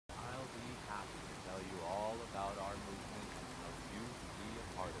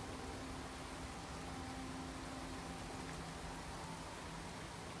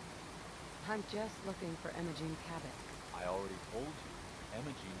I'm just looking for Emogene Cabot. I already told you,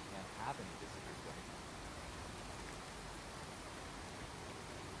 Emogene can't have any visitors right now.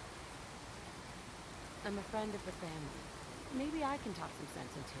 I'm a friend of the family. Maybe I can talk some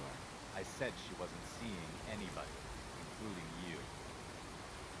sense into her. I said she wasn't seeing anybody, including you.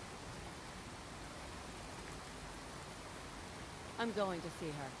 I'm going to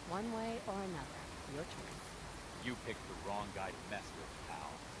see her, one way or another. Your choice. You picked the wrong guy to mess with,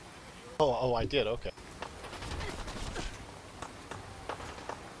 pal. Oh, I did, okay.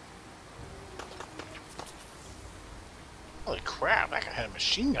 Holy crap, that guy had a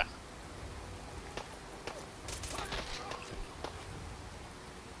machine gun.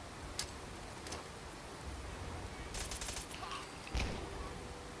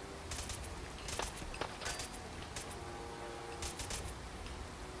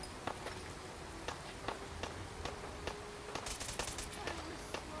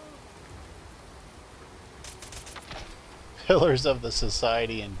 Pillars of the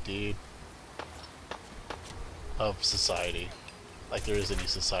society, indeed. Of society. Like there is any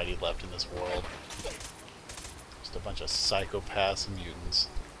society left in this world. Just a bunch of psychopaths and mutants.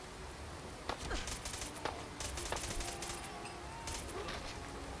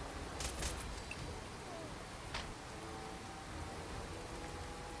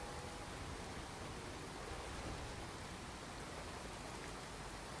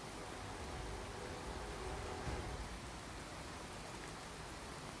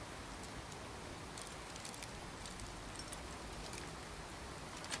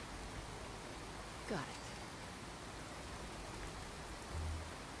 Got it.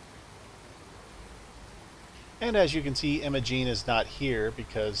 And as you can see, Emogene is not here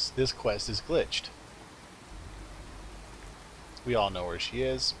because this quest is glitched. We all know where she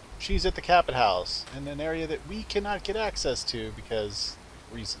is. She's at the Cabot House, in an area that we cannot get access to because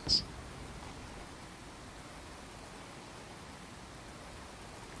reasons.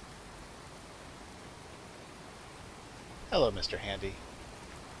 Hello, Mr. Handy.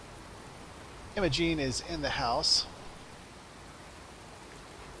 Emogene is in the house,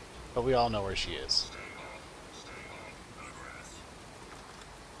 but we all know where she is.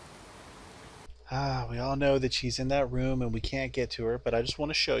 We all know that she's in that room and we can't get to her, but I just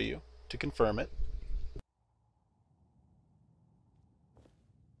want to show you to confirm it.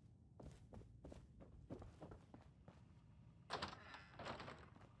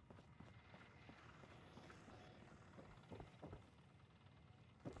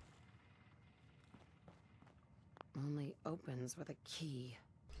 Only opens with a key.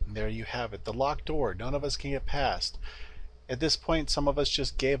 And there you have it, the locked door. None of us can get past. At this point, some of us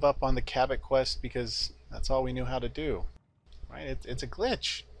just gave up on the Cabot quest because that's all we knew how to do. Right? It's a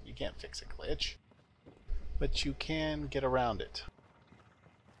glitch. You can't fix a glitch. But you can get around it.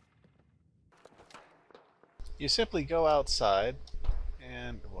 You simply go outside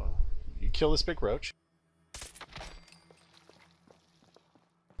and, well, you kill this big roach.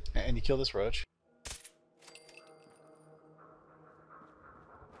 And you kill this roach.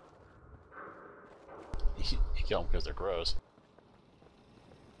 You kill them because they're gross.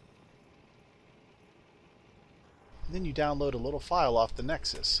 And then you download a little file off the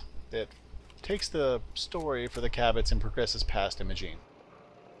Nexus that takes the story for the Cabots and progresses past Emogene.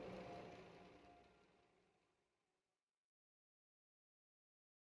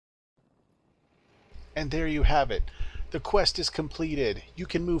 And there you have it. The quest is completed. You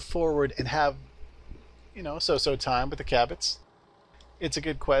can move forward and have, you know, so-so time with the Cabots. It's a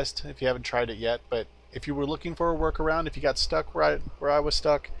good quest if you haven't tried it yet, but if you were looking for a workaround, if you got stuck where I was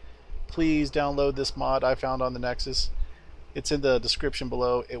stuck, please download this mod I found on the Nexus. It's in the description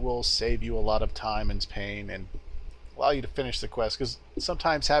below. It will save you a lot of time and pain and allow you to finish the quest, because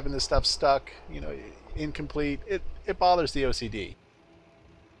sometimes having this stuff stuck, you know, incomplete, it bothers the OCD.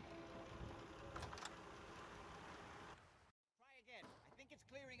 Try again. I think it's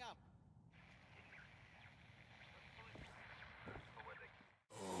clearing up.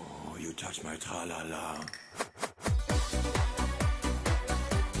 Oh, you touch my tra-la-la.